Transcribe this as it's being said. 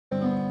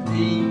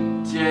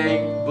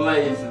DJ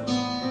Blazin.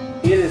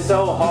 It is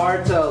so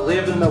hard to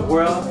live in the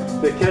world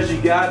because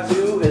you got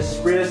to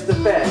express the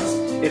facts.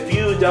 If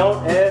you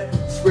don't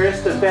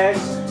express the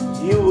facts,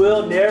 you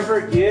will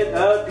never get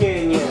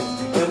opinions.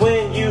 And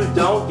when you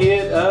don't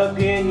get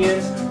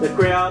opinions, the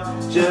crowd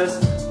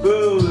just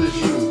boos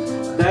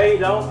you. They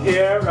don't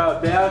care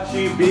about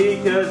you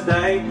because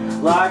they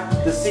like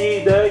to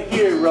see the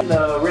hero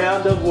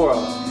around the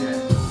world.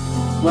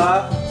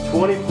 Life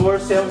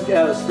 24/7,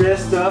 gotta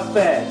express the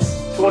facts.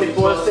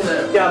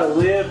 24/7, gotta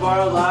live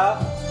our life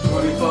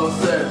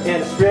 24/7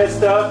 and express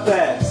the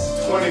facts.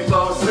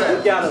 24/7.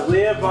 We gotta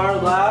live our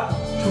life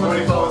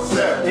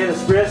 24/7 and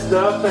express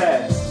the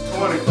facts.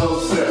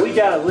 24/7. We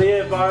gotta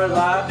live our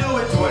life Do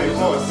it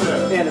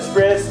 24/7 and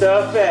express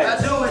the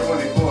facts. I do it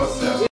 24/7.